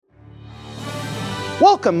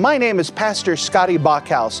Welcome, my name is Pastor Scotty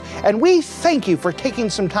Bachhaus, and we thank you for taking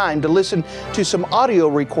some time to listen to some audio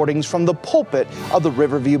recordings from the pulpit of the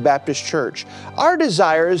Riverview Baptist Church. Our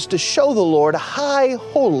desire is to show the Lord high,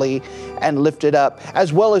 holy, and lifted up,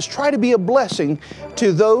 as well as try to be a blessing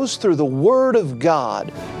to those through the Word of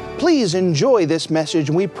God. Please enjoy this message,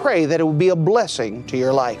 and we pray that it will be a blessing to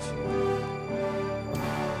your life.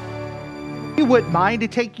 If you wouldn't mind to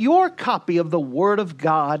take your copy of the Word of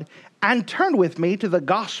God and turn with me to the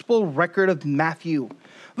Gospel record of Matthew.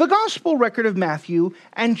 The Gospel record of Matthew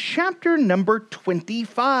and chapter number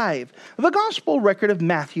 25. The Gospel record of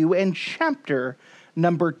Matthew and chapter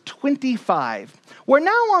number 25. We're now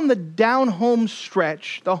on the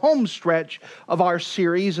the home stretch of our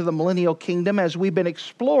series of the Millennial Kingdom as we've been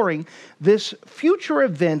exploring this future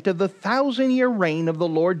event of the 1,000-year reign of the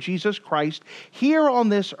Lord Jesus Christ here on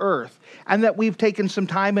this earth. And that we've taken some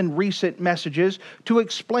time in recent messages to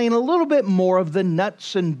explain a little bit more of the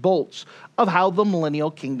nuts and bolts of how the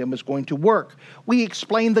millennial kingdom is going to work. We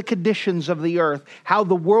explained the conditions of the earth, how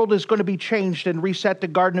the world is going to be changed and reset to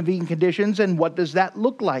Garden of Eden conditions, and what does that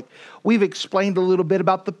look like. We've explained a little bit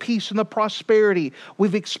about the peace and the prosperity.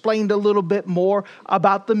 We've explained a little bit more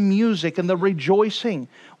about the music and the rejoicing.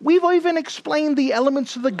 We've even explained the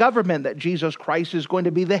elements of the government, that Jesus Christ is going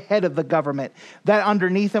to be the head of the government, that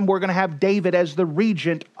underneath him we're going to have David as the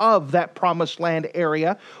regent of that promised land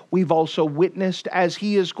area. We've also witnessed as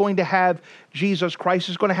Jesus Christ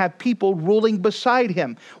is going to have people ruling beside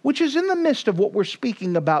him, which is in the midst of what we're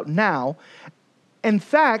speaking about now. In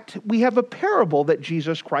fact, we have a parable that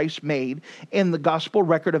Jesus Christ made in the Gospel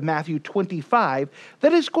record of Matthew 25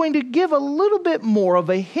 that is going to give a little bit more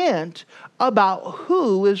of a hint about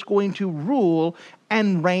who is going to rule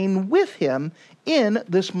and reign with him in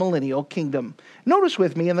this millennial kingdom. Notice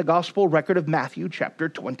with me in the Gospel record of Matthew chapter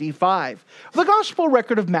 25. The Gospel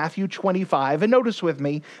record of Matthew 25, and notice with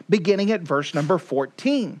me beginning at verse number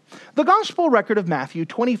 14. The Gospel record of Matthew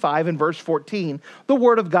 25 and verse 14, the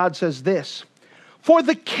Word of God says this: "For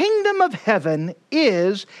the kingdom of heaven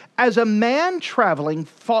is as a man traveling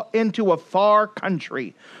into a far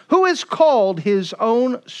country, who has called his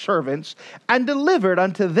own servants and delivered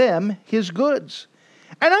unto them his goods.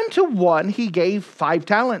 And unto one he gave 5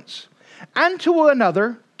 talents, and to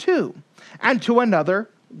another 2, and to another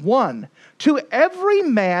 1, to every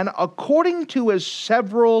man according to his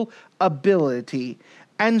several ability,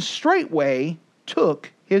 and straightway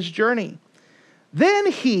took his journey.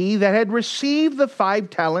 Then he that had received the 5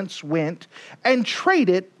 talents went and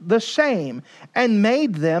traded the same, and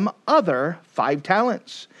made them other 5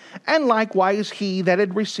 talents. And likewise he that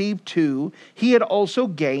had received 2, he had also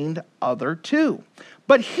gained other 2.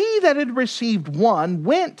 But he that had received 1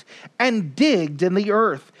 went and digged in the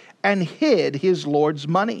earth, and hid his Lord's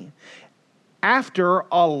money. After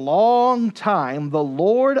a long time the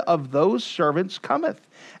Lord of those servants cometh,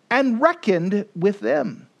 and reckoned with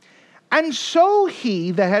them. And so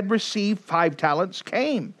he that had received 5 talents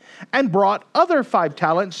came, and brought other 5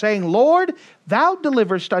 talents, saying, Lord, thou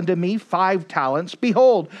deliverest unto me 5 talents.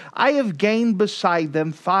 Behold, I have gained beside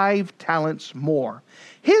them 5 talents more.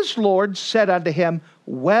 His Lord said unto him,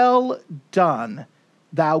 Well done,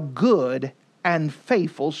 thou good and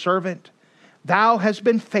faithful servant. Thou hast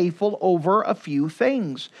been faithful over a few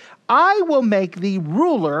things. I will make thee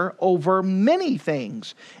ruler over many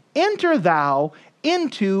things. Enter thou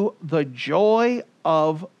into the joy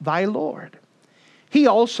of thy Lord. He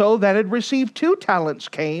also that had received 2 talents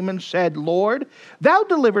came and said, Lord, thou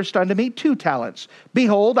deliverest unto me 2 talents.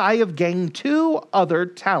 Behold, I have gained 2 other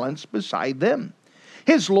talents beside them.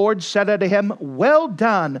 His Lord said unto him, Well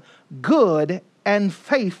done, good and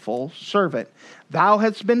faithful servant. Thou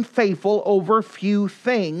hast been faithful over few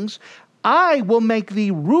things. I will make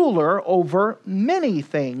thee ruler over many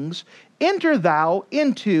things. Enter thou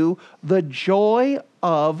into the joy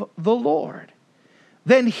of the Lord.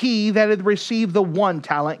 Then he that had received the 1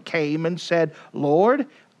 talent came and said, Lord,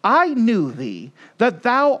 I knew thee, that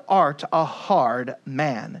thou art a hard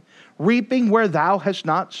man, reaping where thou hast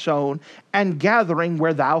not sown, and gathering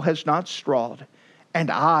where thou hast not strawed.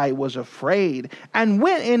 And I was afraid, and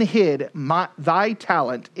went and hid thy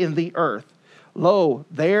talent in the earth. Lo,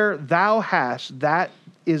 there thou hast, that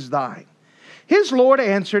is thine. His Lord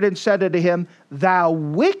answered and said unto him, Thou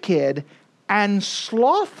wicked and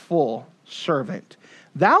slothful servant,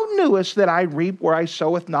 thou knewest that I reap where I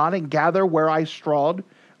soweth not, and gather where I strawed,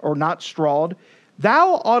 or not strawed.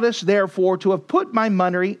 Thou oughtest therefore to have put my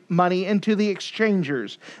money into the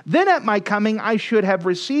exchangers. Then at my coming I should have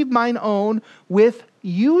received mine own with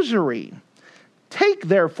usury. Take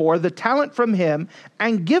therefore the talent from him,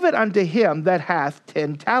 and give it unto him that hath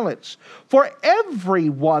 10 talents. For every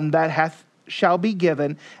one that hath shall be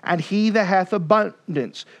given, and he that hath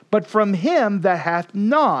abundance. But from him that hath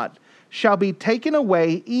not shall be taken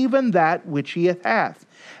away even that which he hath.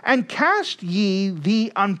 And cast ye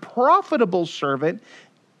the unprofitable servant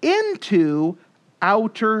into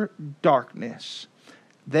outer darkness.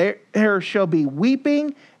 There shall be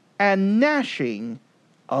weeping and gnashing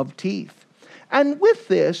of teeth. And with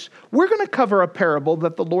this, we're going to cover a parable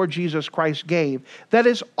that the Lord Jesus Christ gave that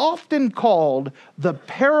is often called the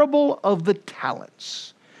parable of the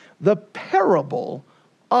talents. The parable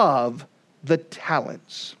of the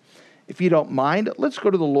talents. If you don't mind, let's go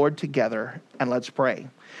to the Lord together and let's pray.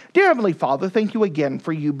 Dear Heavenly Father, thank you again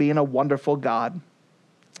for you being a wonderful God.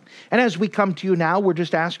 And as we come to you now, we're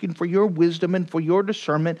just asking for your wisdom and for your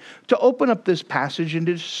discernment to open up this passage and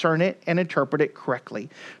to discern it and interpret it correctly,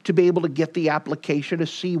 to be able to get the application, to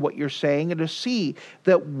see what you're saying, and to see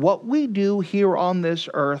that what we do here on this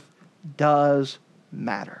earth does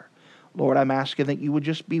matter. Lord, I'm asking that you would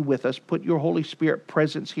just be with us, put your Holy Spirit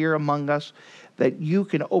presence here among us, that you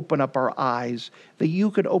can open up our eyes, that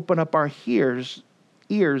you can open up our ears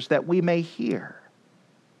that we may hear.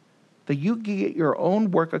 That you get your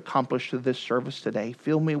own work accomplished through this service today.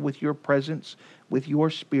 Fill me with your presence, with your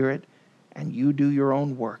spirit, and you do your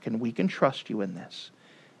own work. And we can trust you in this.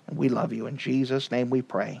 And we love you. In Jesus' name we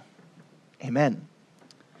pray. Amen.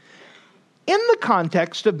 In the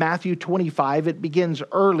context of Matthew 25, it begins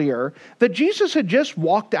earlier that Jesus had just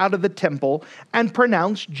walked out of the temple and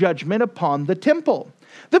pronounced judgment upon the temple.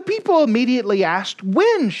 The people immediately asked,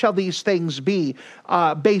 when shall these things be,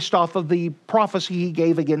 based off of the prophecy he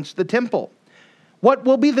gave against the temple? What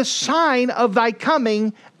will be the sign of thy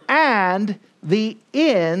coming and the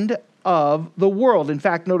end of the world? In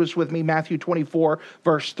fact, notice with me Matthew 24,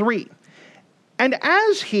 verse 3. And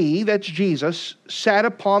as he, that's Jesus, sat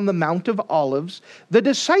upon the Mount of Olives, the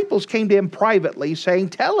disciples came to him privately, saying,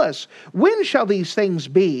 tell us, when shall these things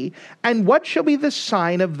be, and what shall be the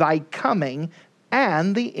sign of thy coming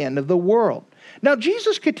and the end of the world? Now,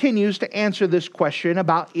 Jesus continues to answer this question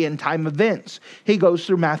about end-time events. He goes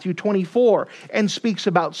through Matthew 24 and speaks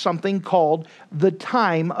about something called the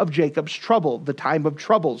time of Jacob's trouble, the time of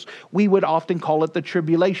troubles. We would often call it the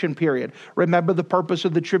tribulation period. Remember, the purpose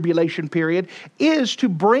of the tribulation period is to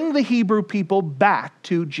bring the Hebrew people back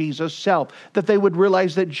to Jesus' self, that they would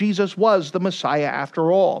realize that Jesus was the Messiah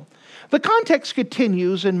after all. The context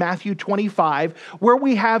continues in Matthew 25, where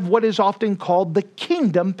we have what is often called the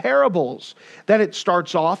kingdom parables. That it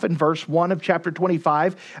starts off in verse 1 of chapter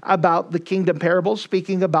 25 about the kingdom parables,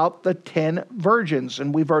 speaking about the 10 virgins,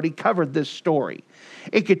 and we've already covered this story.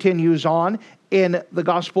 It continues on in the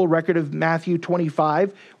gospel record of Matthew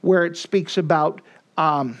 25, where it speaks about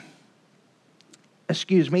the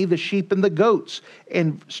sheep and the goats,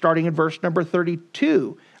 and starting in verse number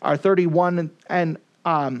 32, or 31 and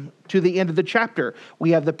to the end of the chapter.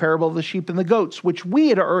 We have the parable of the sheep and the goats, which we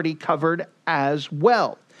had already covered as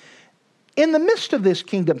well. In the midst of this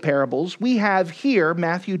kingdom parables, we have here,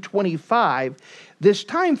 Matthew 25, this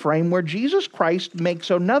time frame where Jesus Christ makes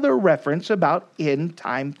another reference about end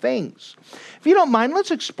time things. If you don't mind,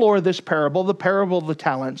 let's explore this parable, the parable of the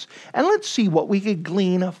talents, and let's see what we could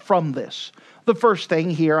glean from this. The first thing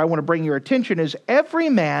here I want to bring your attention is every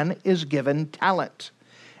man is given talent.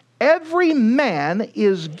 Every man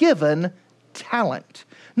is given talent.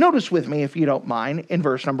 Notice with me, if you don't mind, in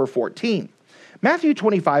verse number 14. Matthew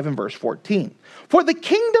 25 and verse 14. For the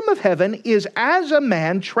kingdom of heaven is as a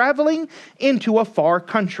man traveling into a far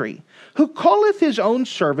country, who calleth his own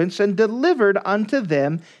servants and delivered unto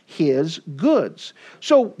them his goods.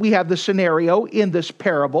 So we have the scenario in this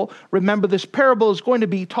parable. Remember, this parable is going to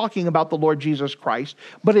be talking about the Lord Jesus Christ,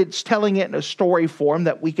 but it's telling it in a story form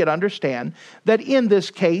that we could understand that in this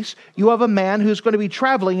case, you have a man who's going to be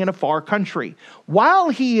traveling in a far country. While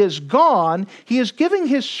he is gone, he is giving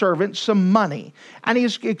his servants some money, and he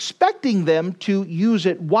is expecting them to use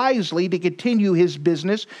it wisely to continue his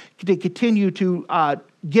business, to continue to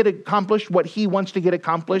get accomplished what he wants to get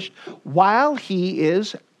accomplished while he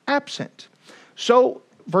is absent. So,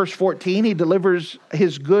 verse 14, he delivers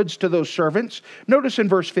his goods to those servants. Notice in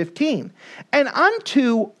verse 15, and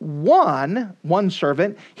unto one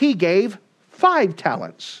servant, he gave 5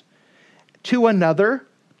 talents, to another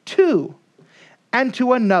 2, and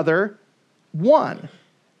to another 1.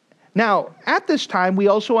 Now, at this time, we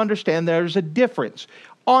also understand there's a difference.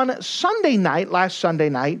 On Sunday night, last Sunday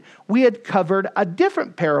night, we had covered a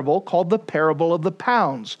different parable called the parable of the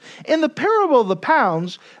pounds. In the parable of the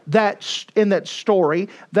pounds, in that story,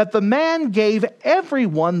 that the man gave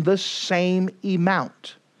everyone the same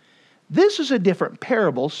amount. This is a different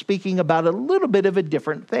parable speaking about a little bit of a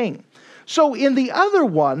different thing. So in the other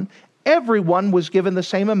one, everyone was given the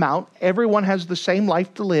same amount, everyone has the same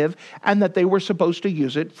life to live, and that they were supposed to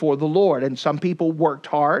use it for the Lord. And some people worked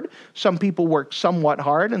hard, some people worked somewhat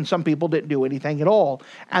hard, and some people didn't do anything at all,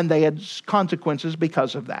 and they had consequences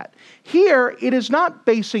because of that. Here, it is not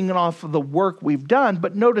basing it off of the work we've done,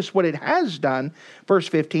 but notice what it has done. Verse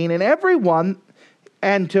 15, and everyone,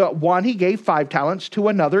 and to one he gave 5 talents, to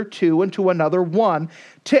another 2, and to another 1,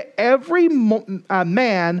 to every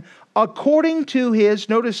man according to his,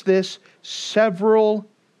 notice this, several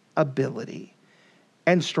ability.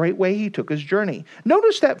 And straightway he took his journey.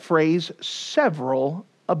 Notice that phrase, several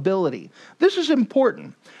ability. This is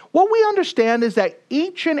important. What we understand is that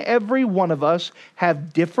each and every one of us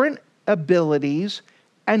have different abilities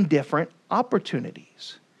and different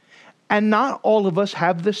opportunities. And not all of us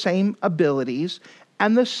have the same abilities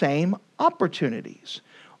and the same opportunities.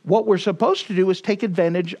 What we're supposed to do is take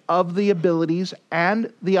advantage of the abilities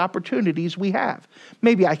and the opportunities we have.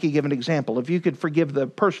 Maybe I could give an example. If you could forgive the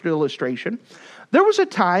personal illustration. There was a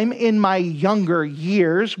time in my younger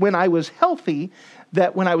years when I was healthy,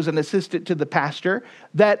 that when I was an assistant to the pastor,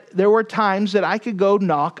 that there were times that I could go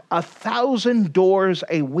knock 1,000 doors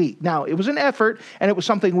a week. Now, it was an effort and it was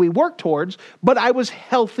something we worked towards, but I was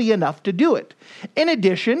healthy enough to do it. In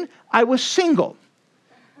addition, I was single.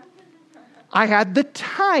 I had the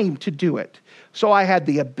time to do it. So I had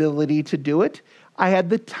the ability to do it. I had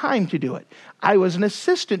the time to do it. I was an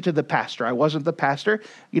assistant to the pastor. I wasn't the pastor.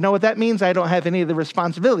 You know what that means? I don't have any of the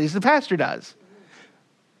responsibilities the pastor does.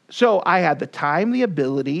 So I had the time, the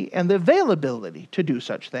ability, and the availability to do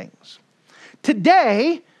such things.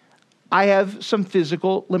 Today, I have some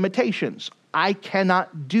physical limitations. I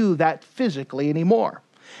cannot do that physically anymore.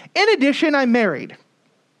 In addition, I'm married.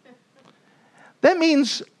 That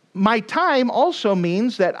means my time also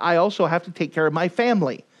means that I also have to take care of my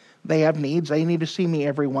family. They have needs. They need to see me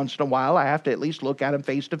every once in a while. I have to at least look at them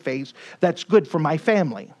face to face. That's good for my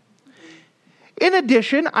family. In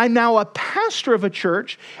addition, I'm now a pastor of a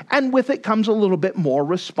church, and with it comes a little bit more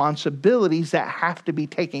responsibilities that have to be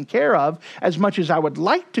taken care of. As much as I would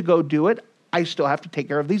like to go do it, I still have to take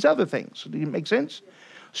care of these other things. Does it make sense?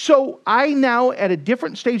 So I now, at a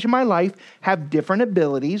different stage in my life, have different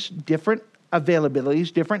abilities, different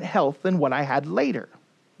availabilities, different health than what I had later.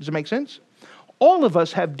 Does it make sense? All of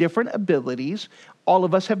us have different abilities. All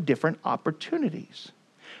of us have different opportunities.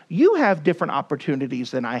 You have different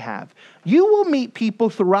opportunities than I have. You will meet people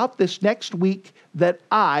throughout this next week that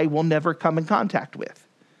I will never come in contact with.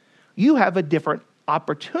 You have a different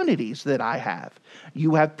opportunities that I have.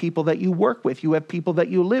 You have people that you work with. You have people that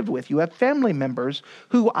you live with. You have family members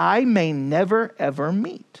who I may never, ever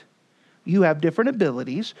meet. You have different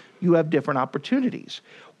abilities. You have different opportunities.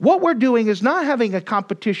 What we're doing is not having a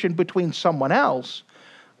competition between someone else.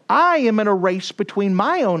 I am in a race between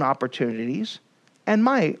my own opportunities and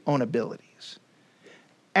my own abilities.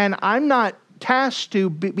 And I'm not tasked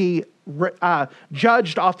to be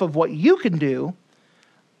judged off of what you can do.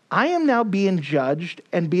 I am now being judged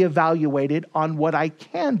and be evaluated on what I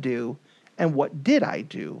can do and what did I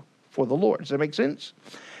do for the Lord. Does that make sense?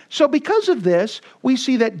 So because of this, we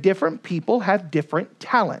see that different people have different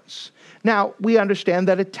talents. Now, we understand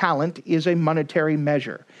that a talent is a monetary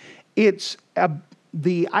measure. It's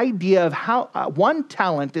the idea of how one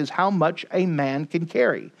talent is how much a man can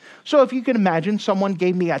carry. So if you can imagine someone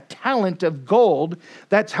gave me a talent of gold,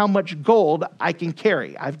 that's how much gold I can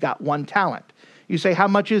carry. I've got one talent. You say, how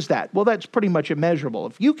much is that? Well, that's pretty much immeasurable.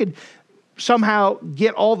 If you could somehow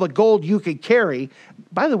get all the gold you could carry.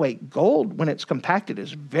 By the way, gold, when it's compacted,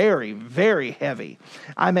 is very, very heavy.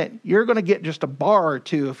 I mean, you're going to get just a bar or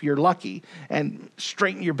two if you're lucky, and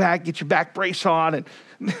straighten your back, get your back brace on.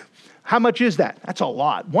 And how much is that? That's a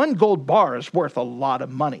lot. One gold bar is worth a lot of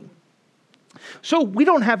money. So we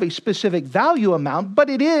don't have a specific value amount, but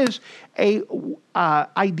it is a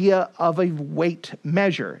idea of a weight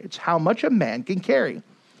measure. It's how much a man can carry.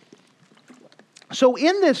 So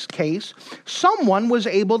in this case, someone was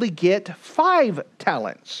able to get 5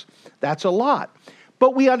 talents. That's a lot.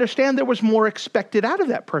 But we understand there was more expected out of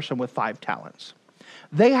that person with 5 talents.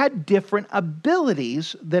 They had different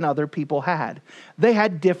abilities than other people had. They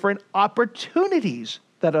had different opportunities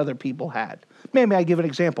that other people had. Maybe I give an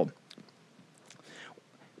example.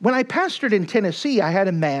 When I pastored in Tennessee, I had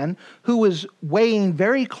a man who was weighing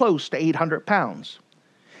very close to 800 pounds.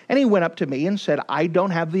 And he went up to me and said, I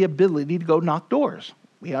don't have the ability to go knock doors.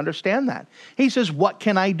 We understand that. He says, what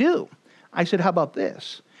can I do? I said, how about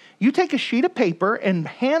this? You take a sheet of paper and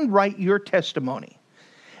handwrite your testimony.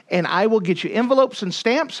 And I will get you envelopes and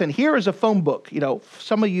stamps, and here is a phone book. You know,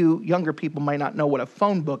 some of you younger people might not know what a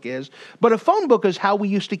phone book is, but a phone book is how we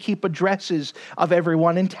used to keep addresses of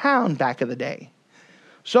everyone in town back in the day.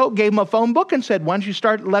 So gave him a phone book and said, why don't you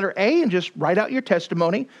start at letter A and just write out your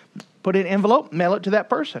testimony, put it in an envelope, mail it to that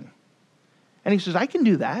person. And he says, I can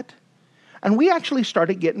do that. And we actually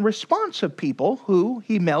started getting response of people who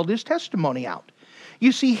he mailed his testimony out.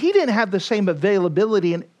 You see, he didn't have the same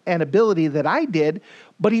availability and ability that I did,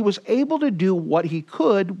 but he was able to do what he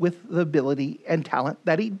could with the ability and talent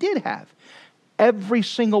that he did have. Every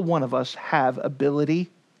single one of us have ability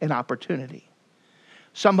and opportunity.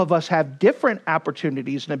 Some of us have different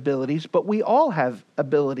opportunities and abilities, but we all have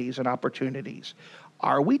abilities and opportunities.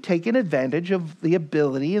 Are we taking advantage of the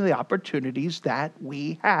ability and the opportunities that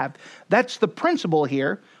we have? That's the principle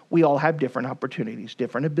here. We all have different opportunities,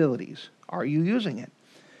 different abilities. Are you using it?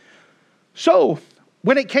 So,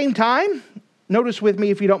 when it came time, notice with me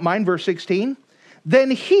if you don't mind, verse 16.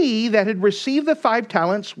 Then he that had received the 5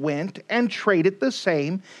 talents went and traded the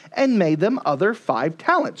same and made them other 5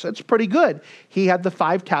 talents. That's pretty good. He had the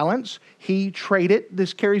 5 talents. He traded.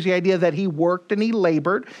 This carries the idea that he worked and he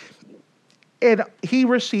labored. And he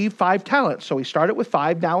received 5 talents. So he started with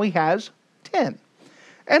 5. Now he has 10.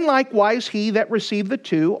 And likewise, he that received the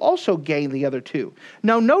 2 also gained the other 2.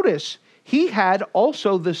 Now notice, he had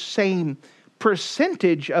also the same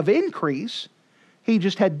percentage of increase. He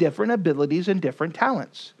just had different abilities and different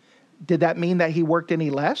talents. Did that mean that he worked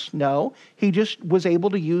any less? No. He just was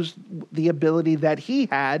able to use the ability that he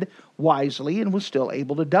had wisely and was still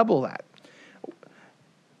able to double that.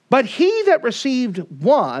 But he that received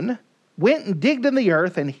 1 went and digged in the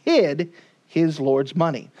earth and hid his Lord's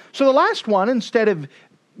money. So the last one, instead of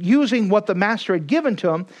using what the master had given to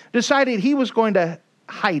him, decided he was going to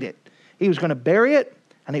hide it. He was going to bury it,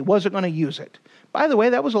 and he wasn't going to use it. By the way,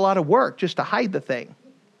 that was a lot of work just to hide the thing.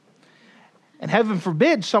 And heaven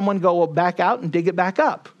forbid someone go back out and dig it back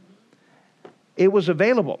up. It was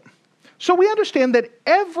available. So we understand that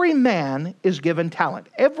every man is given talent.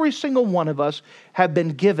 Every single one of us have been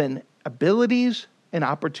given abilities and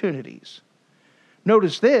opportunities.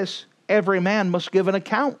 Notice this, every man must give an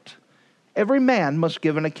account. Every man must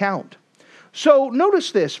give an account. So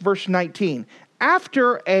notice this, verse 19.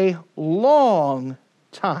 After a long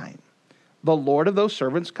time, the Lord of those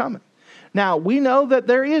servants cometh. Now, we know that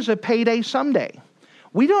there is a payday someday.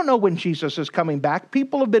 We don't know when Jesus is coming back.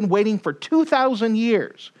 People have been waiting for 2,000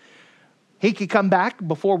 years. He could come back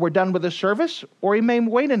before we're done with the service, or he may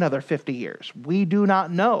wait another 50 years. We do not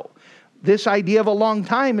know. This idea of a long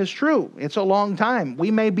time is true. It's a long time. We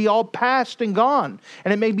may be all past and gone,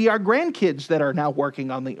 and it may be our grandkids that are now working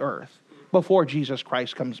on the earth before Jesus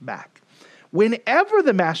Christ comes back. Whenever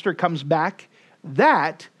the Master comes back,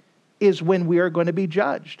 that is when we are going to be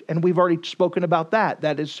judged. And we've already spoken about that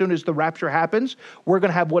as soon as the rapture happens, we're going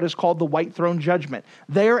to have what is called the white throne judgment.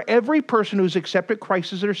 There, every person who's accepted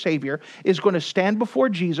Christ as their Savior is going to stand before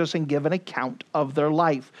Jesus and give an account of their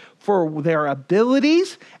life for their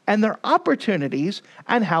abilities and their opportunities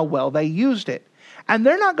and how well they used it. And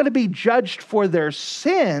they're not going to be judged for their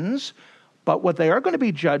sins, but what they are going to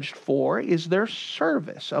be judged for is their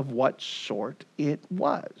service, of what sort it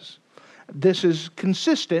was. This is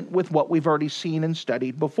consistent with what we've already seen and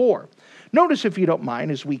studied before. Notice, if you don't mind,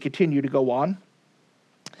 as we continue to go on.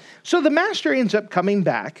 So the master ends up coming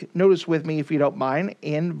back. Notice with me, if you don't mind,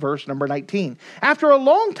 in verse number 19. After a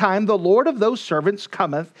long time, the Lord of those servants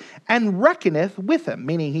cometh and reckoneth with them,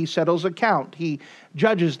 meaning he settles account. He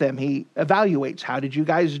judges them. He evaluates. How did you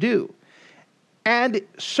guys do? And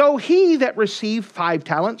so he that received 5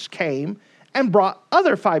 talents came and brought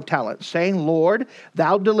other 5 talents, saying, Lord,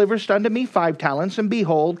 thou deliverest unto me 5 talents, and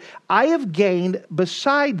behold, I have gained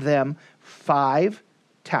beside them 5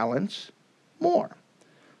 talents more.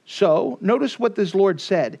 So, notice what this Lord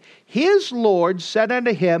said. His Lord said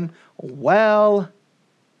unto him, Well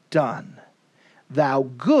done, thou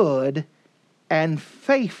good and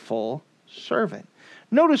faithful servant.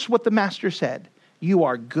 Notice what the master said. You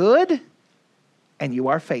are good and you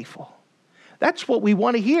are faithful. That's what we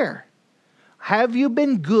want to hear. Have you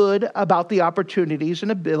been good about the opportunities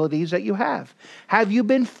and abilities that you have? Have you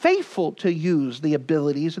been faithful to use the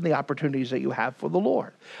abilities and the opportunities that you have for the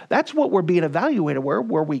Lord? That's what we're being evaluated. Were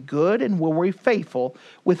we good and were we faithful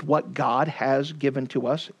with what God has given to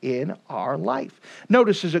us in our life?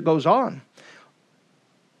 Notice as it goes on.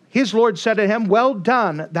 His Lord said to him, Well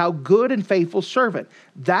done, thou good and faithful servant.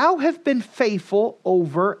 Thou hast been faithful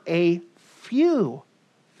over a few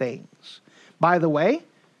things. By the way,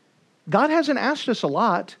 God hasn't asked us a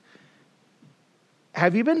lot.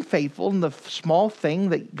 Have you been faithful in the small thing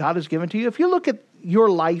that God has given to you? If you look at your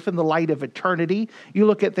life in the light of eternity, you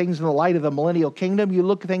look at things in the light of the millennial kingdom, you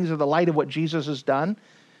look at things in the light of what Jesus has done,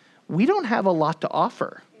 we don't have a lot to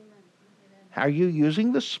offer. Amen. Are you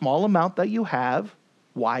using the small amount that you have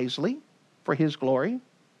wisely for His glory?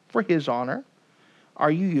 for his honor?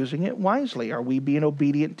 Are you using it wisely? Are we being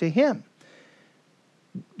obedient to him?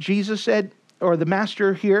 Jesus said, or the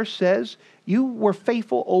master here says, you were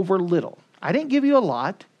faithful over little. I didn't give you a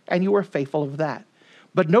lot, and you were faithful of that.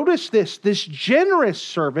 But notice this generous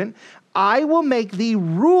servant, I will make thee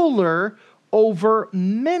ruler over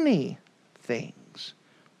many things.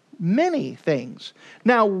 Many things.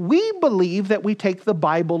 Now, we believe that we take the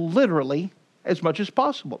Bible literally as much as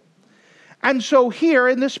possible. And so here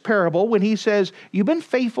in this parable, when he says, you've been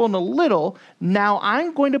faithful in a little, now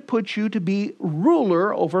I'm going to put you to be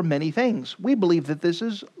ruler over many things. We believe that this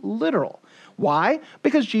is literal. Why?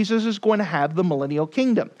 Because Jesus is going to have the millennial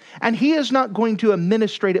kingdom. And he is not going to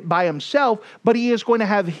administrate it by himself, but he is going to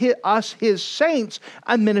have us, his saints,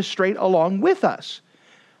 administrate along with us.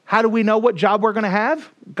 How do we know what job we're going to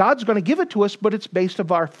have? God's going to give it to us, but it's based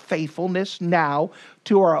on our faithfulness now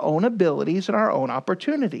to our own abilities and our own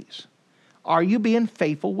opportunities. Are you being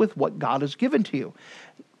faithful with what God has given to you?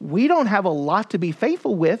 We don't have a lot to be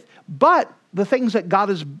faithful with, but the things that God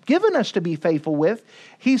has given us to be faithful with,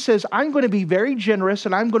 he says, I'm going to be very generous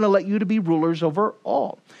and I'm going to let you to be rulers over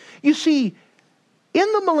all. You see,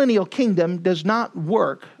 in the millennial kingdom does not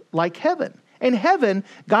work like heaven. In heaven,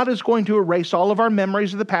 God is going to erase all of our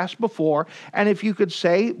memories of the past before, and if you could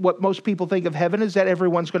say what most people think of heaven is that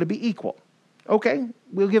everyone's going to be equal. Okay,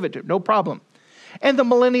 we'll give it to you, no problem. In the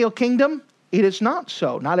millennial kingdom, it is not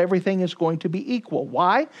so. Not everything is going to be equal.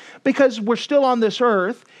 Why? Because we're still on this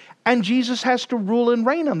earth, and Jesus has to rule and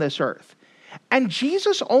reign on this earth. And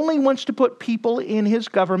Jesus only wants to put people in his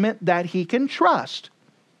government that he can trust.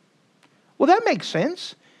 Well, that makes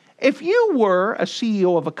sense. If you were a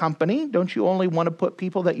CEO of a company, don't you only want to put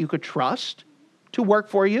people that you could trust to work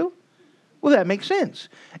for you? Well, that makes sense.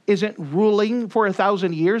 Isn't ruling for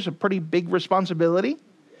 1,000 years a pretty big responsibility?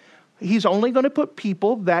 He's only going to put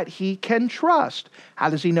people that he can trust.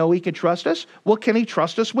 How does he know he can trust us? Well, can he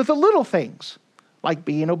trust us with the little things, like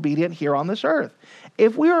being obedient here on this earth?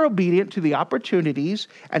 If we are obedient to the opportunities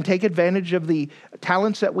and take advantage of the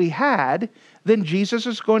talents that we had, then Jesus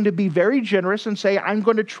is going to be very generous and say, I'm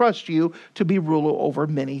going to trust you to be ruler over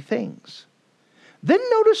many things. Then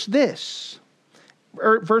notice this,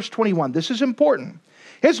 verse 21. This is important.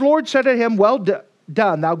 His Lord said to him, well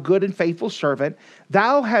done, thou good and faithful servant.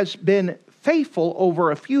 Thou hast been faithful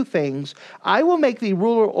over a few things. I will make thee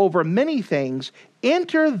ruler over many things.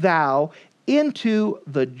 Enter thou into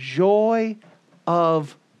the joy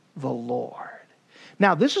of the Lord.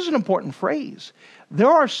 Now, this is an important phrase. There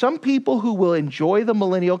are some people who will enjoy the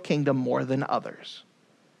millennial kingdom more than others.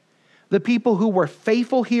 The people who were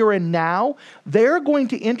faithful here and now, they're going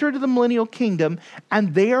to enter into the millennial kingdom,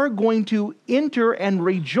 and they are going to enter and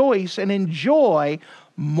rejoice and enjoy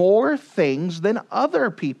more things than other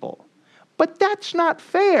people. But that's not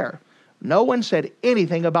fair. No one said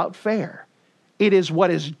anything about fair. It is what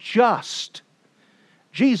is just.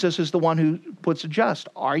 Jesus is the one who puts just.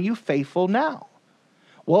 Are you faithful now?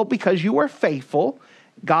 Well, because you are faithful,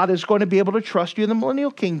 God is going to be able to trust you in the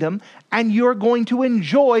millennial kingdom, and you're going to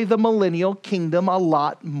enjoy the millennial kingdom a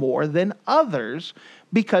lot more than others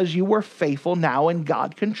because you were faithful now and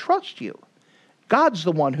God can trust you. God's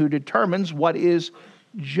the one who determines what is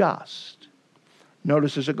just.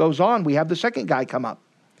 Notice as it goes on, we have the second guy come up.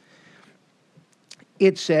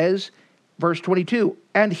 It says, verse 22,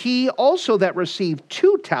 and he also that received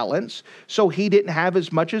 2 talents, so he didn't have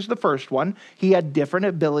as much as the first one. He had different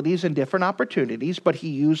abilities and different opportunities, but he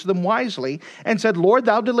used them wisely and said, Lord,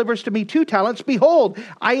 thou deliverest to me 2 talents. Behold,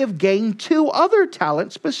 I have gained 2 other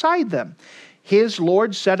talents beside them. His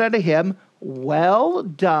Lord said unto him, well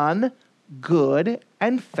done, good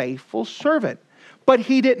and faithful servant. But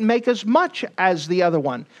he didn't make as much as the other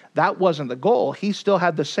one. That wasn't the goal. He still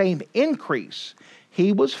had the same increase.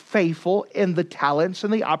 He was faithful in the talents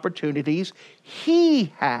and the opportunities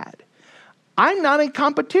he had. I'm not in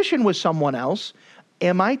competition with someone else.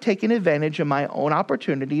 Am I taking advantage of my own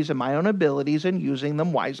opportunities and my own abilities and using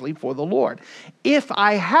them wisely for the Lord? If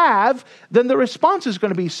I have, then the response is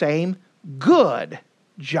going to be saying, good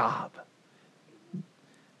job.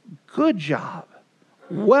 Good job.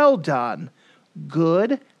 Well done,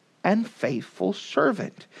 good and faithful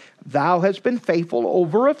servant. Thou hast been faithful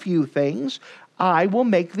over a few things. I will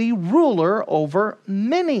make thee ruler over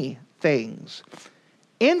many things.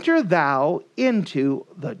 Enter thou into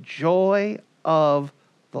the joy of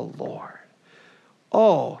the Lord.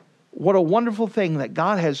 Oh, what a wonderful thing that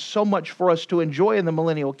God has so much for us to enjoy in the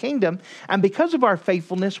millennial kingdom. And because of our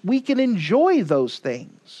faithfulness, we can enjoy those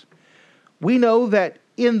things. We know that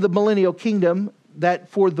in the millennial kingdom, that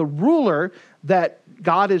for the ruler, that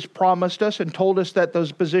God has promised us and told us that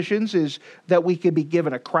those positions is that we could be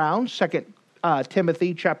given a crown. 2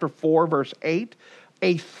 Timothy chapter 4, verse 8,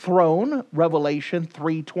 a throne, Revelation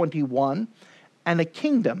 3:21, and a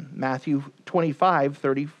kingdom, Matthew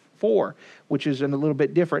 25:34, which is a little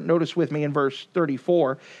bit different. Notice with me in verse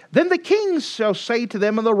 34. Then the kings shall say to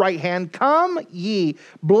them on the right hand, Come ye,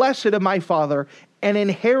 blessed of my Father, and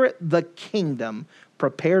inherit the kingdom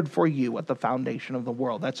prepared for you at the foundation of the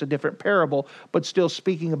world. That's a different parable, but still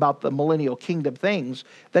speaking about the millennial kingdom things,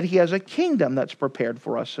 that he has a kingdom that's prepared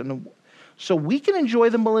for us. And so we can enjoy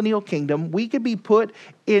the millennial kingdom. We can be put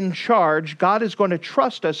in charge. God is going to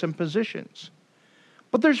trust us in positions.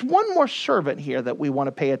 But there's one more servant here that we want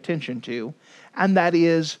to pay attention to, and that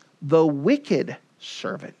is the wicked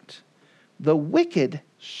servant. The wicked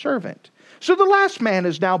servant. So the last man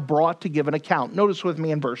is now brought to give an account. Notice with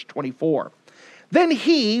me in verse 24. Then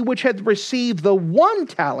he which had received the 1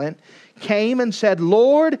 talent came and said,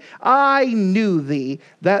 Lord, I knew thee,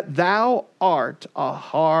 that thou art a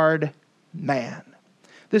hard man.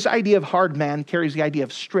 This idea of hard man carries the idea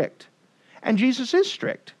of strict. And Jesus is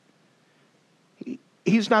strict.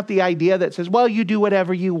 He's not the idea that says, well, you do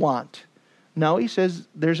whatever you want. No, he says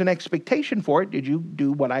there's an expectation for it. Did you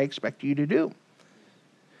do what I expect you to do?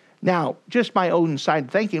 Now, just my own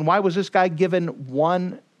side thinking, why was this guy given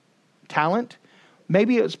 1 talent?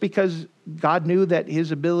 Maybe it's because God knew that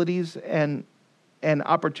his abilities and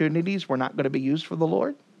opportunities were not going to be used for the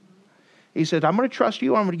Lord. He said, I'm going to trust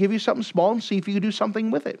you. I'm going to give you something small and see if you can do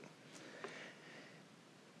something with it.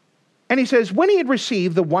 And he says, when he had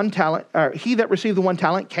received the 1 talent, or he that received the 1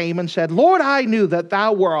 talent came and said, Lord, I knew that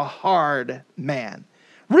thou were a hard man,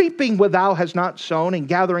 reaping where thou hast not sown, and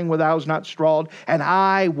gathering where thou hast not strawed. And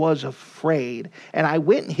I was afraid. And I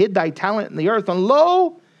went and hid thy talent in the earth. And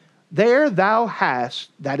lo, there thou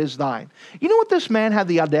hast, that is thine. You know what this man had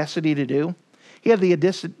the audacity to do? He had the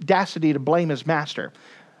audacity to blame his master.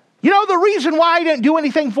 You know, the reason why I didn't do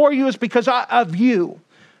anything for you is because of you.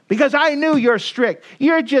 Because I knew you're strict.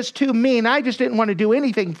 You're just too mean. I just didn't want to do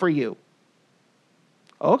anything for you.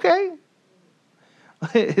 Okay.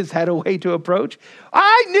 Is that a way to approach?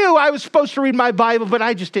 I knew I was supposed to read my Bible, but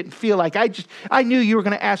I just didn't feel like I knew you were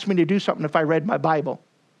going to ask me to do something if I read my Bible.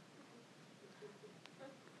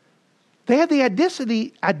 They had the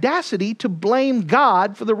audacity to blame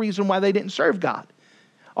God for the reason why they didn't serve God.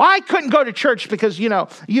 Oh, I couldn't go to church because,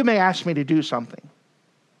 you may ask me to do something.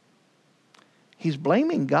 He's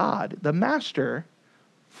blaming God, the master,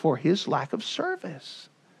 for his lack of service.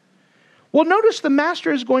 Well, notice the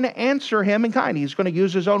master is going to answer him in kind. He's going to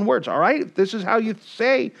use his own words. All right, if this is how you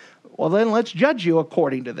say, well, then let's judge you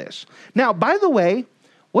according to this. Now, by the way,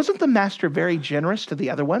 wasn't the master very generous to the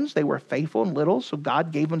other ones? They were faithful in little, so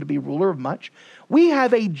God gave them to be ruler of much. We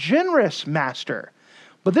have a generous master.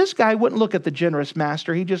 But this guy wouldn't look at the generous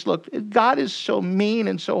master. He just looked, God is so mean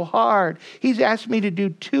and so hard. He's asked me to do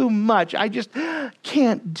too much. I just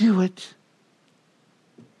can't do it.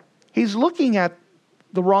 He's looking at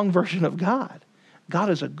the wrong version of God.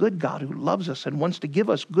 God is a good God who loves us and wants to give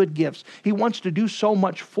us good gifts. He wants to do so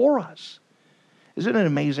much for us. Isn't it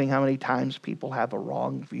amazing how many times people have a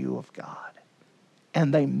wrong view of God?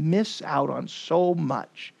 And they miss out on so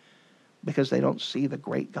much because they don't see the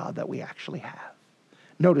great God that we actually have.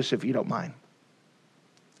 Notice if you don't mind.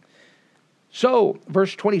 So,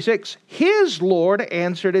 verse 26, his Lord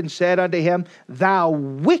answered and said unto him, Thou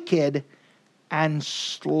wicked and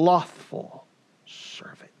slothful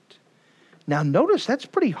servant. Now notice that's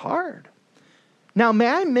pretty hard. Now may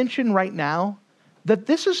I mention right now that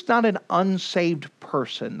this is not an unsaved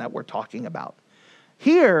person that we're talking about.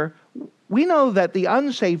 Here, we know that the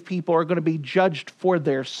unsaved people are going to be judged for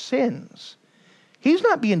their sins. He's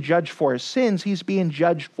not being judged for his sins. He's being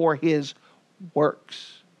judged for his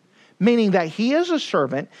works. Meaning that he is a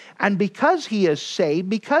servant, and because he is saved,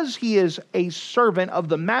 because he is a servant of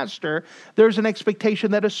the master, there's an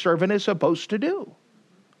expectation that a servant is supposed to do.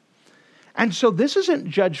 And so this isn't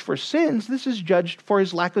judged for sins. This is judged for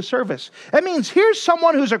his lack of service. That means here's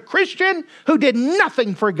someone who's a Christian who did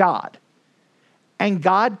nothing for God. And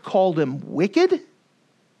God called him wicked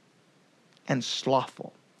and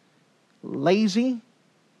slothful. Lazy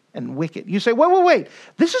and wicked. You say, wait.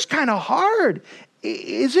 This is kind of hard.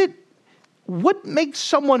 Is it? What makes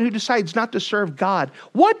someone who decides not to serve God?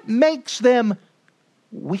 What makes them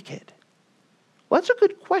wicked? Well, that's a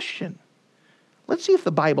good question. Let's see if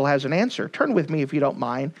the Bible has an answer. Turn with me, if you don't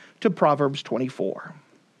mind, to Proverbs 24.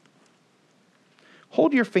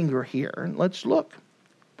 Hold your finger here and let's look.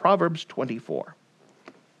 Proverbs 24.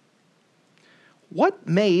 What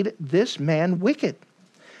made this man wicked?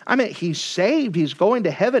 I mean, he's saved, he's going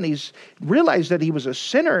to heaven, he's realized that he was a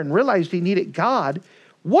sinner and realized he needed God.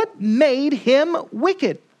 What made him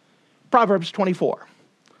wicked? Proverbs 24.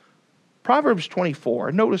 Proverbs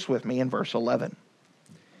 24, notice with me in verse 11.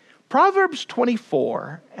 Proverbs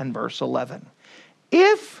 24 and verse 11.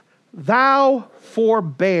 If thou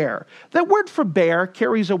forbear. That word forbear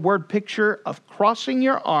carries a word picture of crossing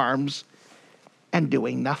your arms and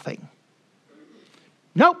doing nothing.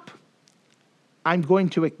 Nope. I'm going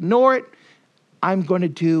to ignore it. I'm going to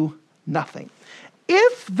do nothing.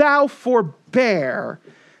 If thou forbear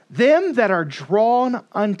them that are drawn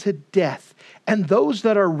unto death and those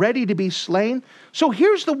that are ready to be slain. So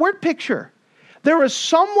here's the word picture. There is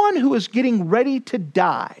someone who is getting ready to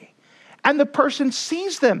die. And the person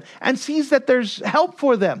sees them and sees that there's help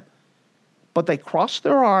for them. But they cross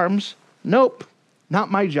their arms. Nope,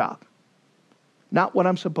 not my job. Not what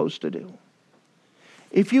I'm supposed to do.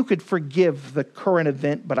 If you could forgive the current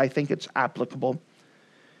event, but I think it's applicable.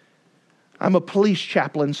 I'm a police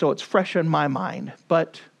chaplain, so it's fresh in my mind.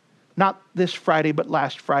 But not this Friday, but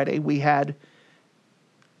last Friday, we had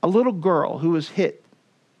a little girl who was hit,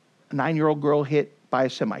 a 9-year-old girl hit by a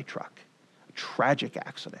semi-truck. A tragic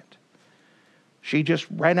accident. She just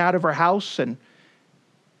ran out of her house and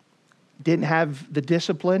didn't have the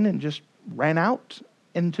discipline and just ran out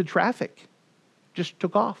into traffic. Just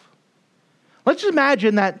took off. Let's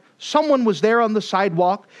imagine that someone was there on the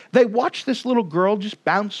sidewalk. They watched this little girl just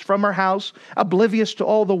bounce from her house, oblivious to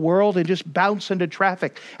all the world, and just bounce into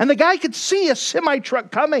traffic. And the guy could see a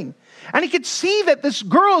semi-truck coming. And he could see that this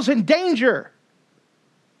girl's in danger.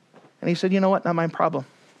 And he said, you know what? Not my problem.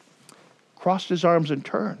 Crossed his arms and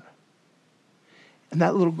turned. And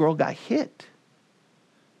that little girl got hit.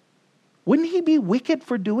 Wouldn't he be wicked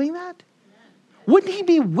for doing that? Wouldn't he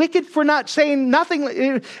be wicked for not saying nothing?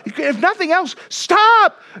 If nothing else,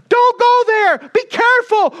 stop! Don't go there! Be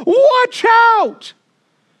careful! Watch out!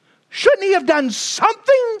 Shouldn't he have done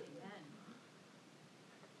something?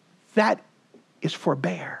 That is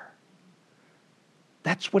forbear.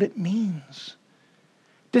 That's what it means.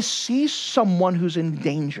 To see someone who's in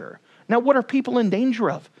danger. Now, what are people in danger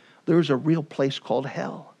of? There's a real place called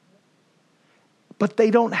hell. But they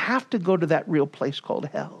don't have to go to that real place called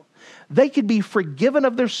hell. They could be forgiven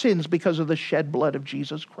of their sins because of the shed blood of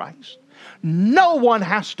Jesus Christ. No one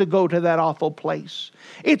has to go to that awful place.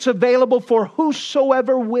 It's available for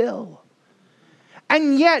whosoever will.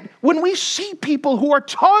 And yet, when we see people who are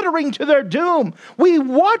tottering to their doom, we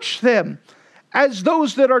watch them as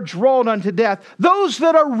those that are drawn unto death, those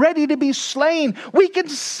that are ready to be slain. We can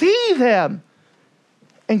see them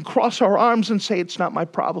and cross our arms and say, it's not my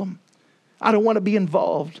problem. I don't want to be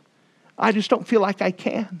involved. I just don't feel like I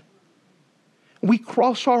can. We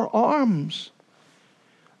cross our arms.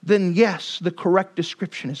 Then yes, the correct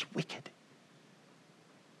description is wicked.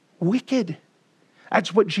 Wicked.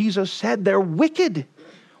 That's what Jesus said. They're wicked.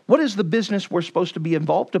 What is the business we're supposed to be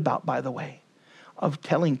involved about, by the way? Of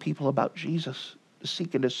telling people about Jesus,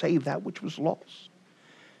 seeking to save that which was lost.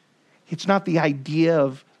 It's not the idea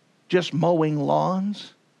of just mowing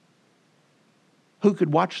lawns. Who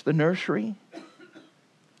could watch the nursery?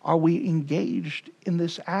 Are we engaged in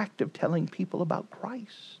this act of telling people about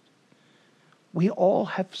Christ? We all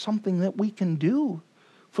have something that we can do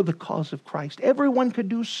for the cause of Christ. Everyone could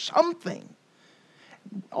do something.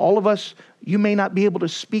 All of us, you may not be able to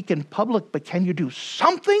speak in public, but can you do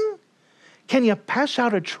something? Can you pass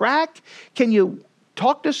out a tract? Can you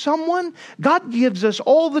talk to someone? God gives us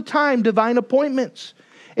all the time divine appointments.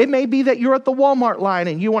 It may be that you're at the Walmart line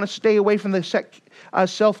and you want to stay away from the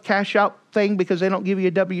self-cash out thing because they don't give you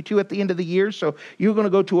a W-2 at the end of the year, so you're going to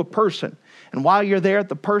go to a person. And while you're there at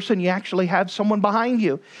the person, you actually have someone behind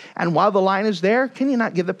you. And while the line is there, can you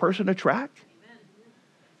not give the person a tract? Amen.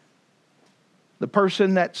 The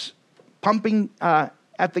person that's pumping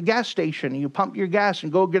at the gas station, you pump your gas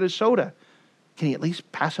and go get a soda. Can you at least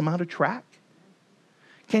pass them out a tract?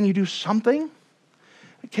 Can you do something?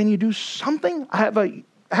 Can you do something? I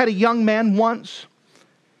had a young man once.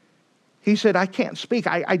 He said, I can't speak.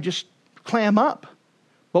 I just clam up.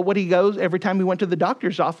 But what he goes, every time he went to the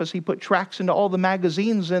doctor's office, he put tracts into all the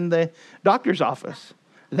magazines in the doctor's office.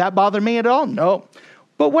 Did that bother me at all? No.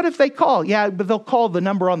 But what if they call? Yeah, but they'll call the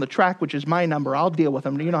number on the tract, which is my number. I'll deal with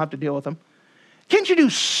them. You don't have to deal with them. Can't you do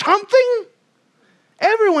something?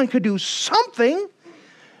 Everyone could do something.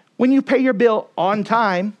 When you pay your bill on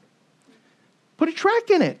time, put a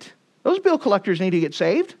tract in it. Those bill collectors need to get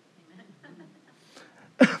saved.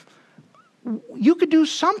 You could do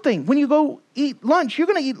something. When you go eat lunch, you're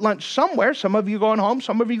going to eat lunch somewhere. Some of you are going home.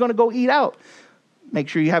 Some of you are going to go eat out. Make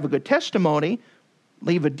sure you have a good testimony.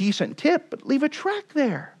 Leave a decent tip, but leave a tract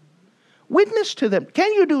there. Witness to them.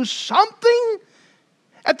 Can you do something?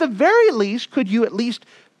 At the very least, could you at least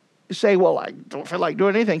say, well, I don't feel like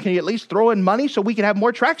doing anything. Can you at least throw in money so we can have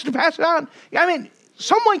more tracts to pass it on? I mean,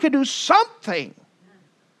 Someone can do something.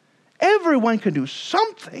 Everyone can do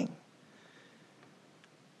something.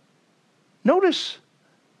 Notice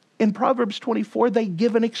in Proverbs 24, they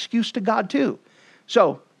give an excuse to God too.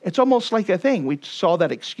 So it's almost like a thing. We saw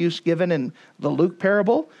that excuse given in the Luke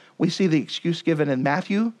parable. We see the excuse given in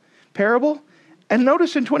Matthew parable. And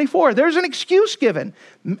notice in 24, there's an excuse given.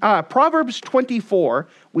 Proverbs 24,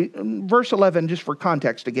 verse 11, just for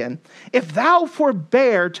context again. If thou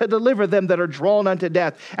forbear to deliver them that are drawn unto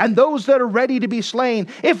death, and those that are ready to be slain,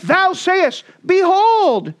 if thou sayest,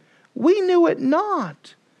 behold, we knew it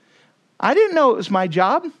not. I didn't know it was my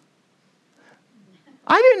job.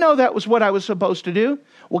 I didn't know that was what I was supposed to do.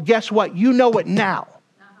 Well, guess what? You know it now.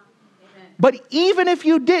 But even if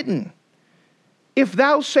you didn't, if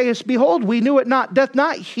thou sayest, behold, we knew it not, doth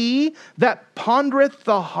not he that pondereth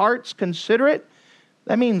the hearts consider it?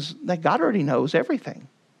 That means that God already knows everything.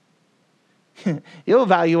 He'll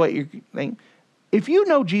evaluate your thing. If you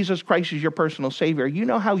know Jesus Christ is your personal Savior, you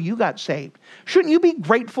know how you got saved. Shouldn't you be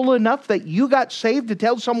grateful enough that you got saved to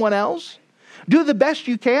tell someone else? Do the best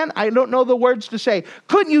you can. I don't know the words to say.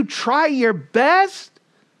 Couldn't you try your best?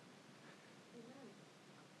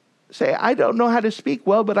 Say, I don't know how to speak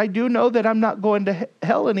well, but I do know that I'm not going to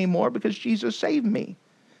hell anymore because Jesus saved me.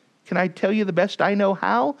 Can I tell you the best I know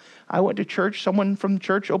how? I went to church. Someone from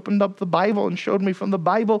church opened up the Bible and showed me from the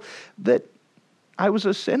Bible that I was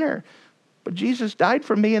a sinner. But Jesus died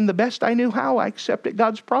for me, and the best I knew how, I accepted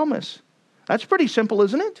God's promise. That's pretty simple,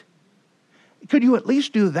 isn't it? Could you at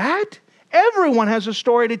least do that? Everyone has a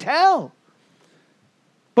story to tell.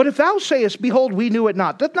 But if thou sayest, behold, we knew it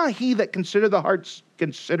not, doth not he that consider the hearts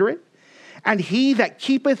consider it? And he that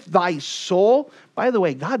keepeth thy soul, by the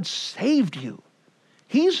way, God saved you.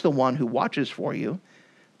 He's the one who watches for you.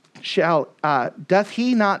 Doth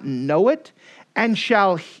he not know it? And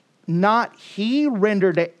shall not he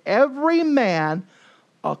render to every man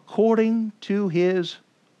according to his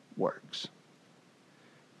works?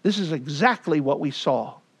 This is exactly what we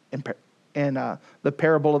saw in the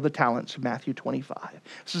parable of the talents of Matthew 25.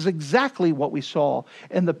 This is exactly what we saw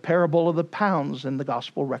in the parable of the pounds in the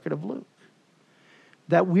gospel record of Luke.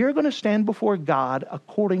 That we're going to stand before God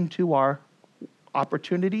according to our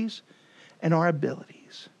opportunities and our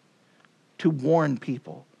abilities to warn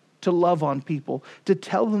people, to love on people, to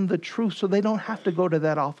tell them the truth so they don't have to go to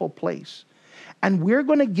that awful place. And we're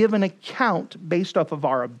going to give an account based off of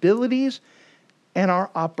our abilities and our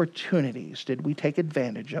opportunities. Did we take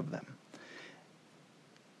advantage of them?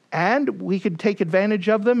 And we can take advantage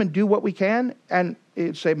of them and do what we can. And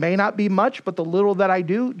it may not be much, but the little that I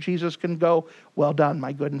do, Jesus can go, well done,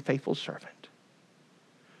 my good and faithful servant.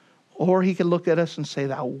 Or he can look at us and say,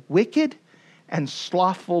 thou wicked and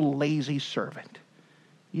slothful, lazy servant.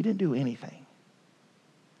 You didn't do anything.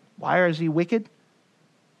 Why is he wicked?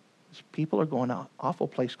 Because people are going to an awful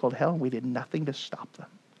place called hell, and we did nothing to stop them.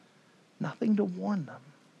 Nothing to warn them.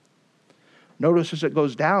 Notice as it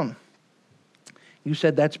goes down, you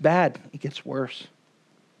said that's bad. It gets worse.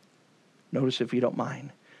 Notice if you don't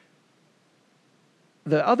mind.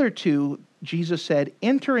 The other two, Jesus said,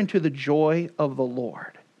 enter into the joy of the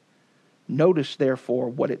Lord. Notice, therefore,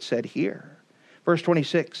 what it said here. Verse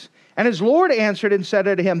 26. And his Lord answered and said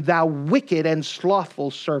unto him, thou wicked and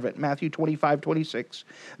slothful servant. Matthew 25:26.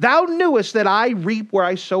 Thou knewest that I reap where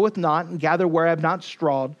I soweth not, and gather where I have not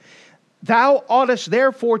strawed. Thou oughtest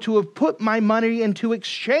therefore to have put my money into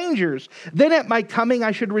exchangers. Then at my coming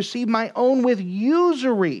I should receive my own with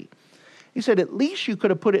usury. He said, at least you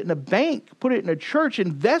could have put it in a bank, put it in a church,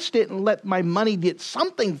 invest it, and let my money get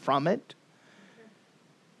something from it.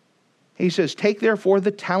 He says, take therefore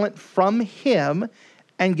the talent from him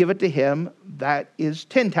and give it to him that is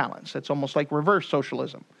 10 talents. That's almost like reverse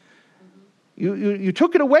socialism. You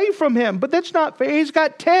took it away from him, but that's not fair. He's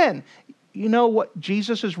got 10. You know what?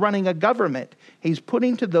 Jesus is running a government. He's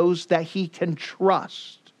putting to those that he can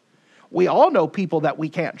trust. We all know people that we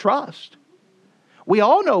can't trust. We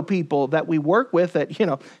all know people that we work with that,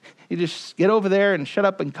 you just get over there and shut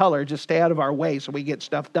up and color. Just stay out of our way so we get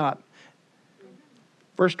stuff done.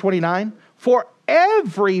 Verse 29, for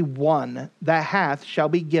everyone that hath shall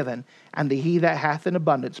be given, and to he that hath in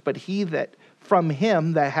abundance, but he that from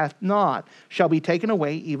him that hath not shall be taken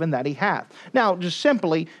away even that he hath. Now, just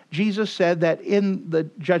simply, Jesus said that in the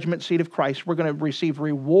judgment seat of Christ, we're going to receive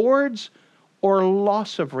rewards or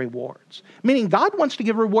loss of rewards. Meaning God wants to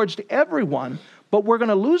give rewards to everyone, but we're going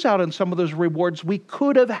to lose out on some of those rewards we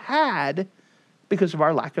could have had because of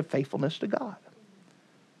our lack of faithfulness to God.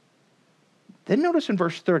 Then notice in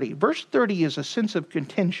verse 30. Verse 30 is a sense of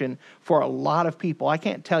contention for a lot of people. I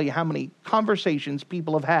can't tell you how many conversations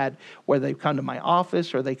people have had where they've come to my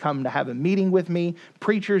office or they come to have a meeting with me,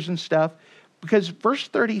 preachers and stuff. Because verse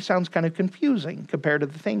 30 sounds kind of confusing compared to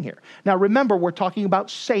the thing here. Now remember, we're talking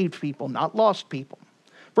about saved people, not lost people.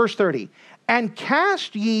 Verse 30, and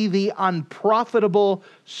cast ye the unprofitable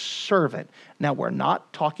servant. Now we're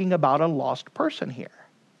not talking about a lost person here.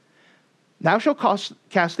 Thou shalt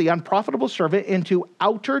cast the unprofitable servant into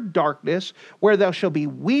outer darkness, where there shall be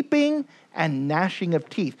weeping and gnashing of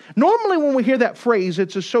teeth. Normally when we hear that phrase,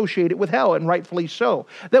 it's associated with hell, and rightfully so.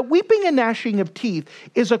 That weeping and gnashing of teeth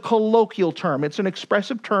is a colloquial term. It's an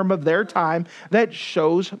expressive term of their time that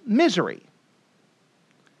shows misery.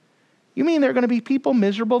 You mean there are going to be people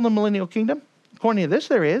miserable in the millennial kingdom? According to this,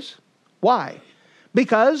 there is. Why?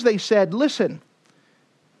 Because they said, listen,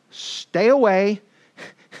 stay away.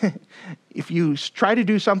 If you try to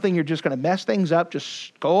do something, you're just going to mess things up.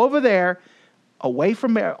 Just go over there, away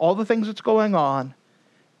from all the things that's going on,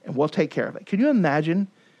 and we'll take care of it. Can you imagine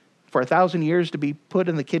for 1,000 years to be put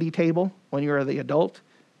in the kiddie table when you're the adult?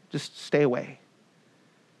 Just stay away.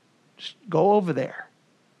 Just go over there.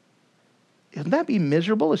 Isn't that be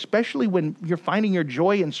miserable, especially when you're finding your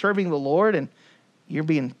joy in serving the Lord and you're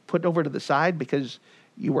being put over to the side because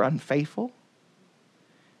you were unfaithful?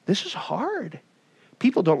 This is hard.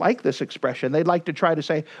 People don't like this expression. They'd like to try to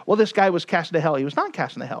say, well, this guy was cast into hell. He was not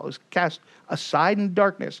cast into hell. He was cast aside in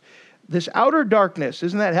darkness. This outer darkness,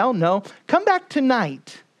 isn't that hell? No. Come back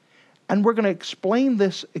tonight, and we're going to explain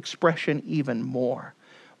this expression even more.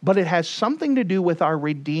 But it has something to do with our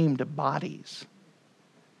redeemed bodies.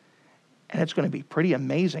 And it's going to be pretty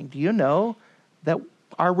amazing. Do you know that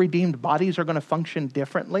our redeemed bodies are going to function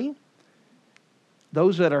differently?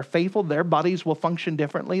 Those that are faithful, their bodies will function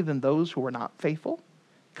differently than those who are not faithful.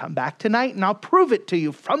 Come back tonight and I'll prove it to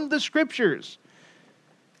you from the scriptures.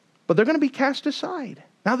 But they're going to be cast aside.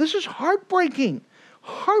 Now this is heartbreaking.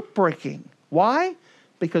 Heartbreaking. Why?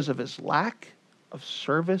 Because of his lack of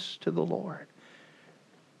service to the Lord.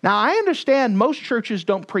 Now I understand most churches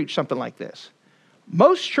don't preach something like this.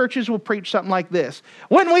 Most churches will preach something like this.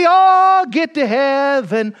 When we all get to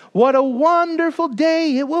heaven, what a wonderful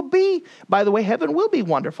day it will be. By the way, heaven will be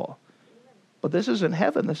wonderful. But this isn't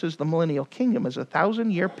heaven. This is the millennial kingdom. It's a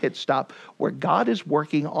 1,000-year pit stop where God is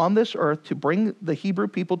working on this earth to bring the Hebrew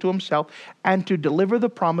people to himself and to deliver the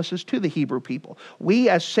promises to the Hebrew people. We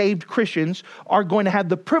as saved Christians are going to have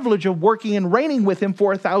the privilege of working and reigning with him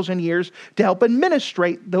for 1,000 years to help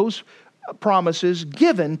administrate those promises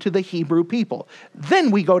given to the Hebrew people.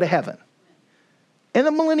 Then we go to heaven. In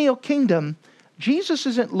the millennial kingdom, Jesus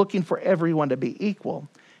isn't looking for everyone to be equal.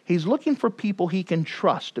 He's looking for people he can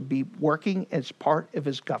trust to be working as part of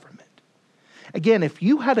his government. Again, if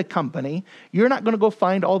you had a company, you're not going to go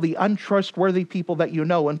find all the untrustworthy people that you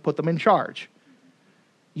know and put them in charge.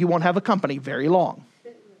 You won't have a company very long.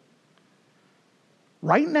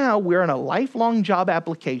 Right now, we're in a lifelong job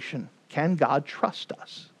application. Can God trust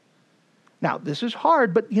us? Now, this is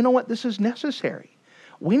hard, but you know what? This is necessary.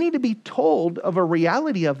 We need to be told of a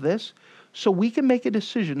reality of this so we can make a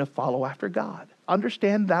decision to follow after God.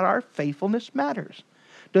 Understand that our faithfulness matters.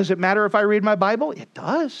 Does it matter if I read my Bible? It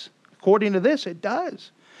does. According to this, it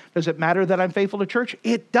does. Does it matter that I'm faithful to church?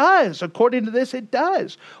 It does. According to this, it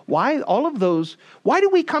does. Why? All of those. Why do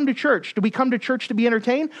we come to church? Do we come to church to be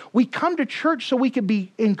entertained? We come to church so we could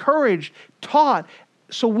be encouraged, taught,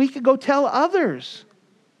 so we could go tell others.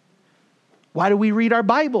 Why do we read our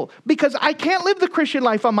Bible? Because I can't live the Christian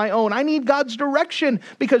life on my own. I need God's direction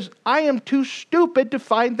because I am too stupid to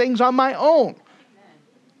find things on my own.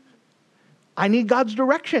 I need God's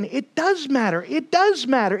direction. It does matter. It does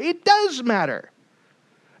matter. It does matter.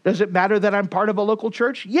 Does it matter that I'm part of a local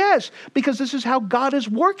church? Yes, because this is how God is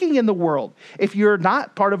working in the world. If you're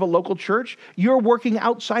not part of a local church, you're working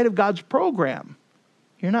outside of God's program.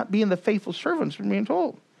 You're not being the faithful servants we're being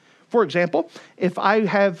told. For example, if I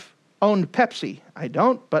have owned Pepsi, I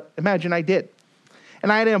don't, but imagine I did,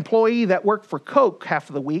 and I had an employee that worked for Coke half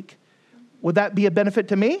of the week, would that be a benefit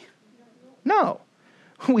to me? No.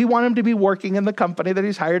 We want him to be working in the company that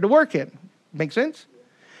he's hired to work in. Make sense?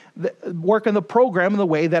 Work in the program in the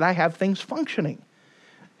way that I have things functioning.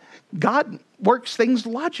 God works things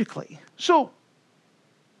logically. So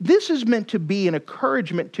this is meant to be an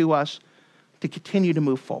encouragement to us to continue to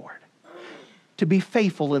move forward, to be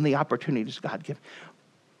faithful in the opportunities God gives.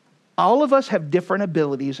 All of us have different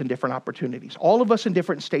abilities and different opportunities. All of us in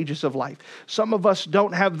different stages of life. Some of us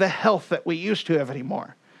don't have the health that we used to have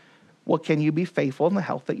anymore. Well, can you be faithful in the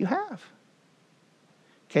health that you have?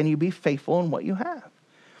 Can you be faithful in what you have?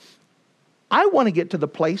 I want to get to the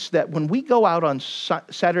place that when we go out on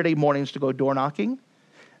Saturday mornings to go door knocking,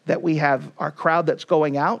 that we have our crowd that's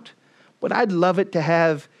going out. But I'd love it to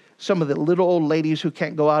have some of the little old ladies who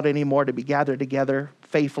can't go out anymore to be gathered together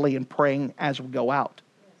faithfully and praying as we go out.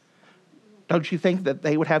 Don't you think that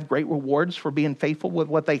they would have great rewards for being faithful with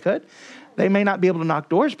what they could? They may not be able to knock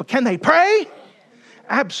doors, but can they pray?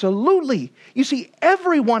 Absolutely. You see,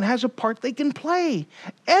 everyone has a part they can play.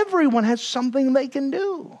 Everyone has something they can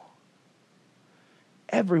do.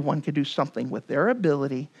 Everyone can do something with their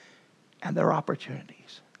ability and their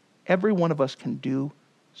opportunities. Every one of us can do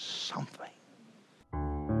something.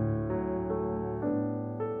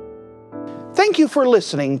 Thank you for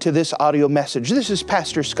listening to this audio message. This is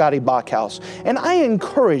Pastor Scotty Bachhaus, and I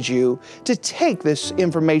encourage you to take this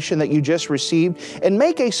information that you just received and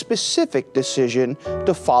make a specific decision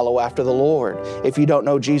to follow after the Lord. If you don't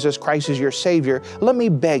know Jesus Christ as your Savior, let me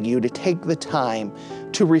beg you to take the time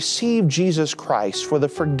to receive Jesus Christ for the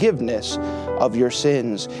forgiveness of your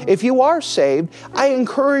sins. If you are saved, I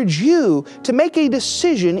encourage you to make a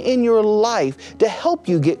decision in your life to help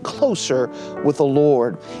you get closer with the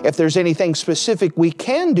Lord. If there's anything specific we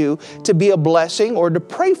can do to be a blessing or to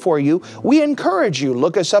pray for you, we encourage you.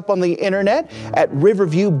 Look us up on the internet at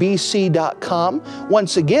riverviewbc.com.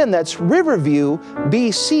 Once again, that's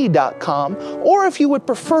riverviewbc.com. Or if you would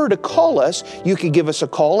prefer to call us, you could give us a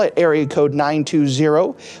call at area code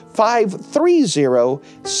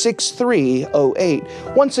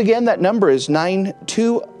 920-530-6308. Once again, that number is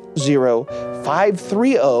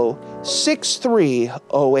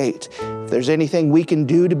 920-530-6308. If there's anything we can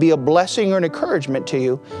do to be a blessing or an encouragement to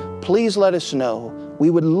you, please let us know. We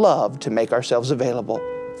would love to make ourselves available.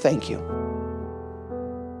 Thank you.